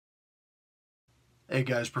Hey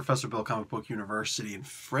guys, Professor Bill, Comic Book University, and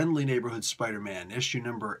Friendly Neighborhood Spider-Man, issue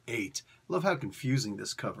number 8. Love how confusing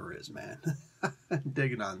this cover is, man.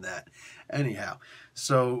 Digging on that. Anyhow,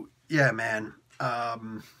 so yeah, man.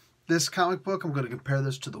 This comic book, I'm going to compare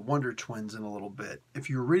this to the Wonder Twins in a little bit. If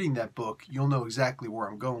you're reading that book, you'll know exactly where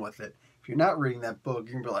I'm going with it. If you're not reading that book,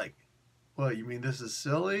 you're going to be like, what, you mean this is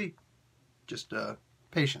silly? Just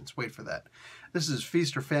patience, wait for that. This is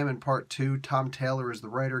Feast or Famine Part 2. Tom Taylor is the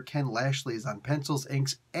writer. Ken Lashley is on pencils,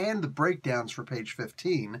 inks, and the breakdowns for page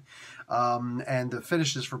 15. And the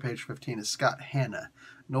finishes for page 15 is Scott Hanna.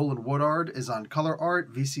 Nolan Woodard is on color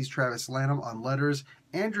art. VC's Travis Lanham on letters.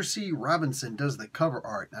 Andrew C. Robinson does the cover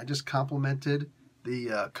art. I just complimented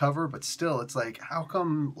the cover, but still, it's like, how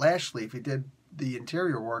come Lashley, if he did the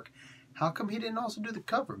interior work, how come he didn't also do the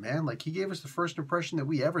cover, man? Like, he gave us the first impression that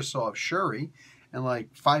we ever saw of Shuri, and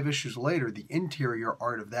like 5 issues later, the interior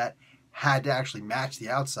art of that had to actually match the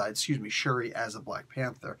outside. Shuri as a Black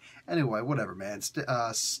Panther. Anyway, whatever, man.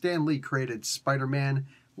 Stan Lee created Spider-Man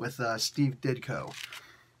with Steve Ditko.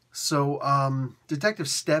 So, Detective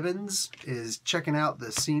Stebbins is checking out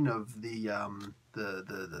the scene of the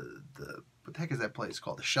what the heck is that place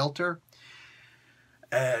called? The Shelter.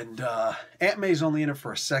 And Aunt May's only in it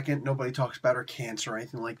for a second. Nobody talks about her cancer or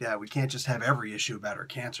anything like that. We can't just have every issue about her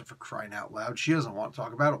cancer, for crying out loud. She doesn't want to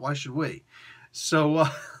talk about it. Why should we? So,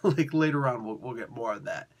 like, later on, we'll get more of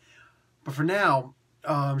that. But for now,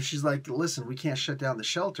 she's like, listen, we can't shut down the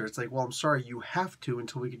shelter. It's like, well, I'm sorry, you have to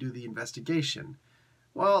until we can do the investigation.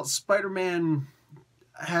 Well, Spider-Man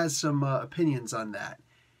has some opinions on that.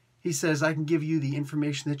 He says, I can give you the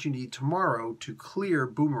information that you need tomorrow to clear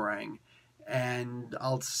Boomerang, and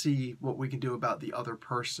I'll see what we can do about the other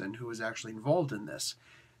person who is actually involved in this.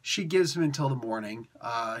 She gives him until the morning.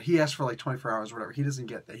 He asks for like 24 hours or whatever. He doesn't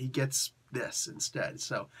get that. He gets this instead.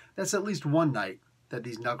 So that's at least one night that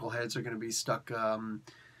these knuckleheads are going to be stuck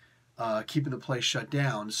keeping the place shut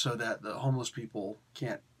down so that the homeless people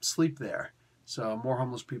can't sleep there. So more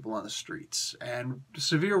homeless people on the streets. And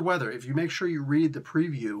severe weather. If you make sure you read the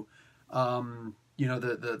preview, you know,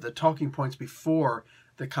 the talking points before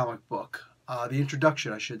the comic book, the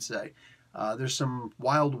introduction, I should say. There's some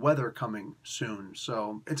wild weather coming soon,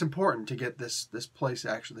 so it's important to get this place,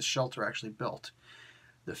 actually, the shelter actually built.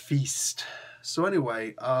 The feast. So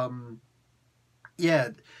anyway, yeah,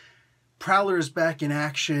 Prowler is back in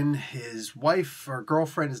action. His wife or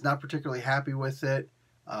girlfriend is not particularly happy with it.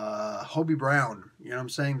 Hobie Brown, you know what I'm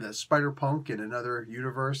saying? The Spider-Punk in another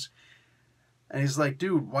universe. And he's like,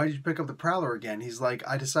 dude, why did you pick up the Prowler again? He's like,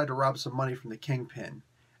 I decided to rob some money from the Kingpin.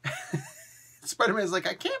 Spider-Man's like,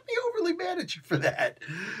 I can't be overly mad at you for that.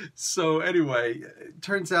 So anyway, it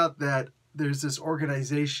turns out that there's this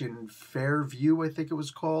organization, Fairview, I think it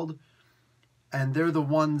was called. And they're the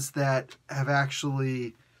ones that have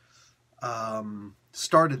actually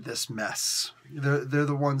started this mess. They're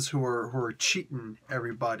the ones who are cheating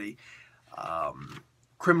everybody.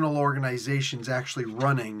 Criminal organizations actually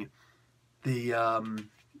running the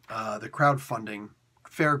crowdfunding.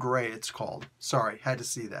 Fair Gray, it's called. Sorry, had to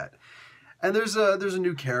see that. And there's a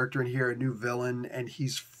new character in here, a new villain, and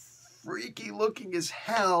he's freaky looking as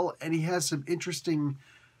hell, and he has some interesting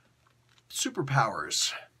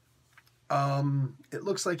superpowers. It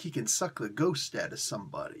looks like he can suck the ghost out of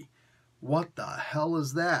somebody. What the hell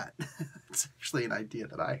is that? It's actually an idea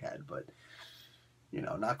that I had, but, you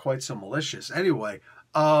know, not quite so malicious. Anyway,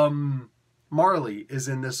 Marley is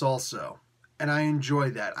in this also. And I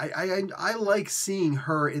enjoy that. I like seeing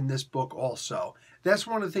her in this book also. That's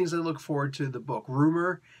one of the things I look forward to the book.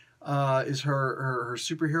 Rumor is her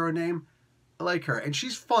superhero name. I like her. And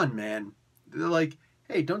she's fun, man. They're like,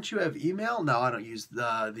 hey, don't you have email? No, I don't use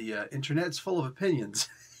the internet. It's full of opinions.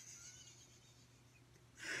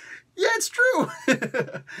 Yeah, it's true.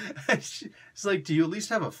 It's like, do you at least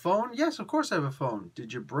have a phone? Yes, of course I have a phone.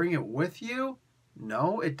 Did you bring it with you?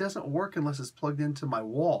 No, it doesn't work unless it's plugged into my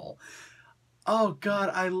wall. Oh,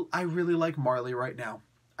 God, I really like Marley right now.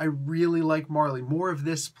 I really like Marley. More of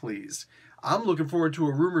this, please. I'm looking forward to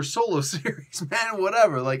a Rumor solo series, man,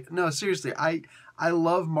 whatever. Like, no, seriously, I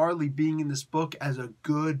love Marley being in this book as a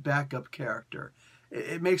good backup character.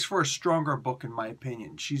 It makes for a stronger book, in my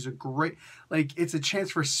opinion. She's a great, like, it's a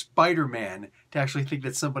chance for Spider-Man to actually think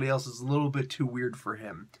that somebody else is a little bit too weird for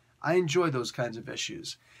him. I enjoy those kinds of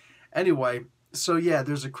issues. Anyway, so yeah,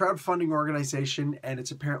 there's a crowdfunding organization, and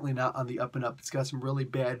it's apparently not on the up and up. It's got some really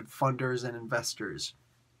bad funders and investors.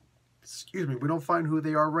 Excuse me, we don't find who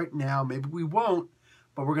they are right now. Maybe we won't,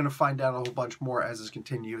 but we're going to find out a whole bunch more as this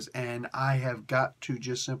continues. And I have got to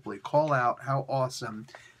just simply call out how awesome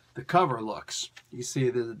the cover looks. You see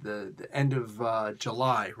the end of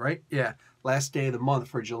July, right? Yeah, last day of the month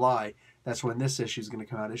for July. That's when this issue is going to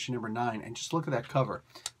come out, issue number 9. And just look at that cover.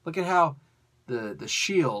 Look at how the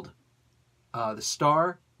shield, the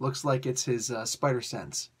star, looks like it's his spider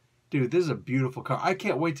sense. Dude, this is a beautiful cover. I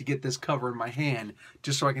can't wait to get this cover in my hand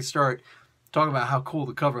just so I can start talking about how cool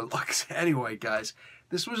the cover looks. Anyway, guys,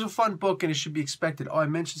 this was a fun book and it should be expected. Oh, I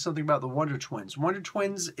mentioned something about the Wonder Twins. Wonder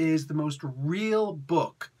Twins is the most real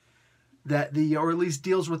book that or at least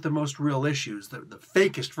deals with the most real issues. The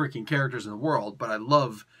fakest freaking characters in the world, but I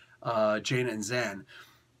love Jaina and Zan.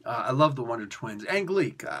 I love the Wonder Twins and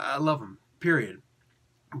Gleek. I love them, period.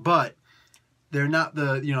 But they're not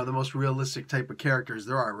the the most realistic type of characters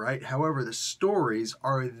there are, right? However, the stories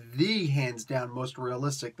are the hands down most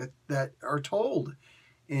realistic that are told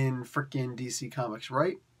in freaking DC Comics,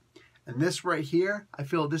 right? And this right here, I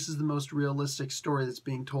feel this is the most realistic story that's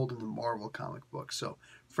being told in the Marvel comic book. So,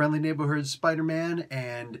 Friendly Neighborhood Spider-Man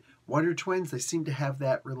and Wonder Twins, they seem to have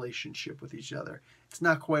that relationship with each other. It's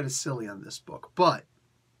not quite as silly on this book, but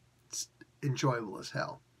it's enjoyable as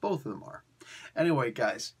hell. Both of them are. Anyway,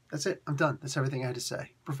 guys, that's it. I'm done. That's everything I had to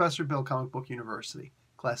say. Professor Bill, Comic Book University.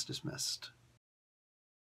 Class dismissed.